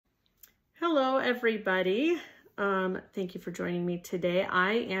everybody. Thank you for joining me today.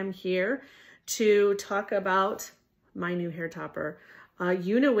 I am here to talk about my new hair topper.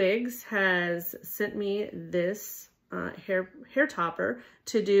 UniWigs has sent me this hair topper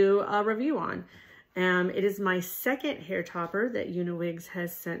to do a review on. It is my second hair topper that UniWigs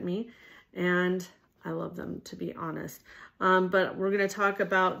has sent me, and I love them, to be honest. But we're going to talk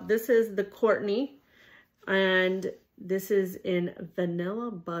about, this is the Courtney, and this is in vanilla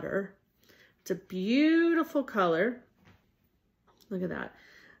butter. It's a beautiful color. Look at that.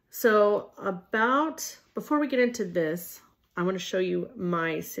 So before we get into this, I want to show you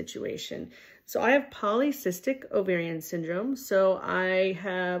my situation. So I have polycystic ovarian syndrome. So I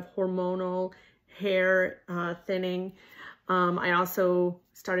have hormonal hair thinning. I also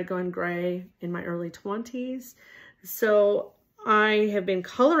started going gray in my early 20s. So I have been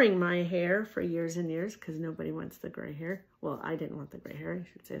coloring my hair for years and years because nobody wants the gray hair. Well, I didn't want the gray hair,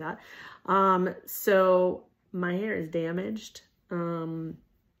 I should say that. So my hair is damaged.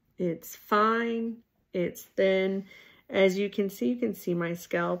 It's fine. It's thin. As you can see my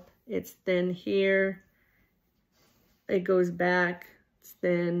scalp. It's thin here. It goes back. It's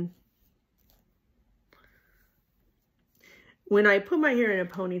thin. When I put my hair in a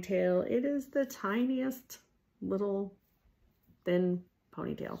ponytail, it is the tiniest little thin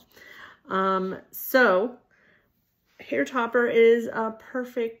ponytail. So hair topper is a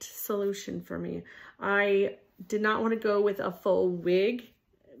perfect solution for me. I did not want to go with a full wig.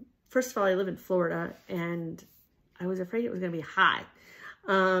 First of all, I live in Florida and I was afraid it was going to be hot.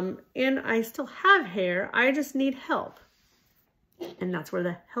 And I still have hair. I just need help. And that's where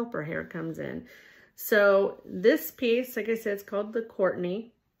the helper hair comes in. So this piece, like I said, it's called the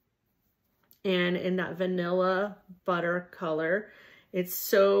Courtney. And in that vanilla butter color. It's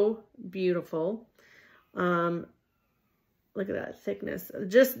so beautiful. Look at that thickness.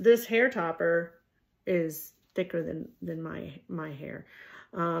 Just this hair topper is thicker than my hair.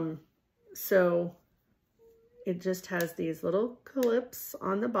 So it just has these little clips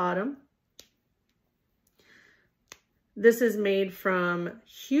on the bottom. This is made from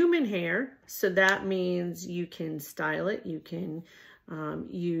human hair, so that means you can style it. You can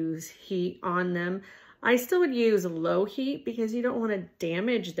use heat on them. I still would use low heat because you don't want to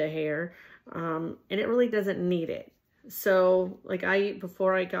damage the hair, and it really doesn't need it. So like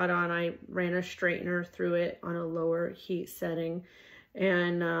before I got on, I ran a straightener through it on a lower heat setting,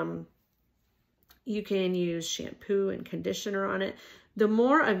 and you can use shampoo and conditioner on it. The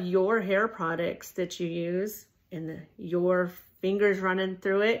more of your hair products that you use and your fingers running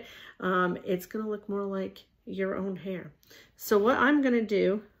through it, it's going to look more like your own hair. So what I'm going to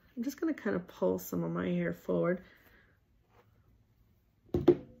do, I'm just going to kind of pull some of my hair forward.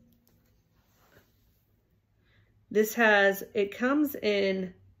 It comes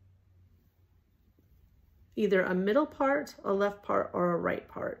in either a middle part, a left part, or a right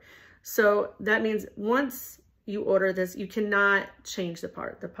part. So that means once you order this, you cannot change the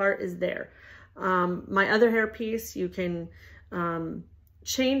part. The part is there. My other hair piece, you can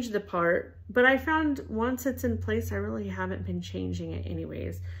change the part, but I found once it's in place, I really haven't been changing it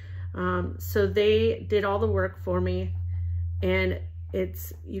anyways. So they did all the work for me, and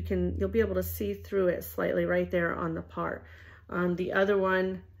you'll be able to see through it slightly right there on the part. The other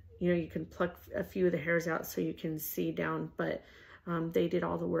one, you can pluck a few of the hairs out so you can see down, but they did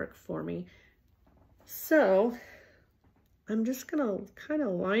all the work for me. So I'm just gonna kind of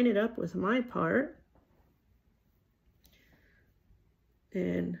line it up with my part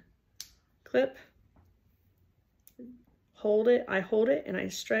and clip, hold it. I hold it and I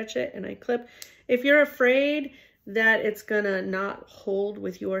stretch it and I clip. If you're afraid that it's gonna not hold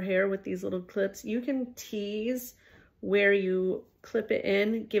with your hair with these little clips, you can tease where you clip it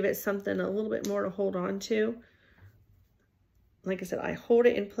in, give it something a little bit more to hold on to. Like I said, I hold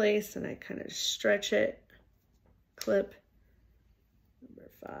it in place and I kind of stretch it, clip. Number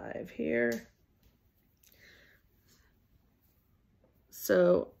 5 here.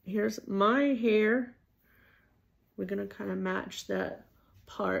 So here's my hair. We're gonna kind of match that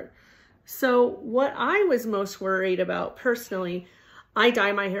part. So what I was most worried about personally, I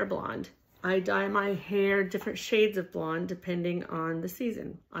dye my hair blonde. I dye my hair different shades of blonde depending on the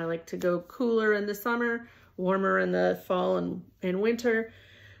season. I like to go cooler in the summer, warmer in the fall and winter.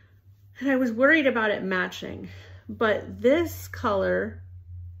 And I was worried about it matching. But this color,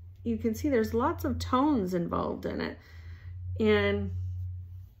 you can see there's lots of tones involved in it. And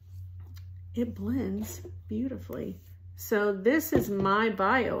it blends beautifully. So this is my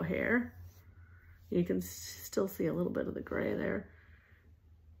bio hair. You can still see a little bit of the gray there.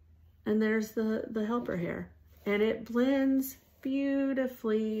 And there's the helper hair. And it blends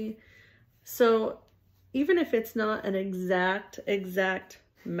beautifully So even if it's not an exact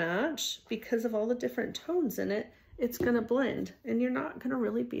match, because of all the different tones in it, it's going to blend and you're not going to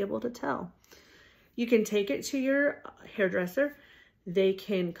really be able to tell. You can take it to your hairdresser. They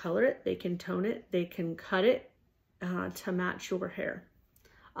can color it, they can tone it, they can cut it to match your hair.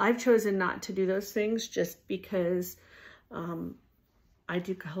 I've chosen not to do those things just because I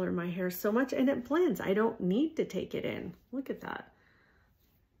do color my hair so much and it blends. I don't need to take it in. Look at that.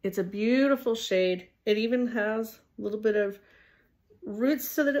 It's a beautiful shade. It even has a little bit of roots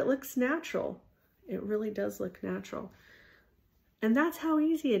so that it looks natural. It really does look natural. And that's how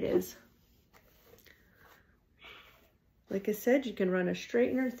easy it is. Like I said, you can run a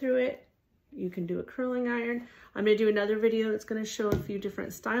straightener through it. You can do a curling iron. I'm going to do another video that's going to show a few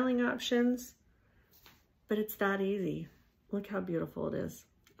different styling options. But it's that easy. Look how beautiful it is.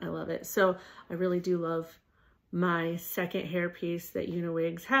 I love it. So I really do love my second hairpiece that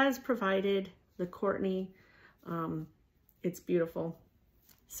UniWigs has provided, the Courtney. It's beautiful.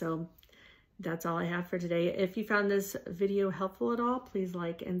 So that's all I have for today. If you found this video helpful at all, please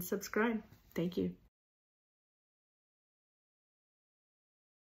like and subscribe. Thank you.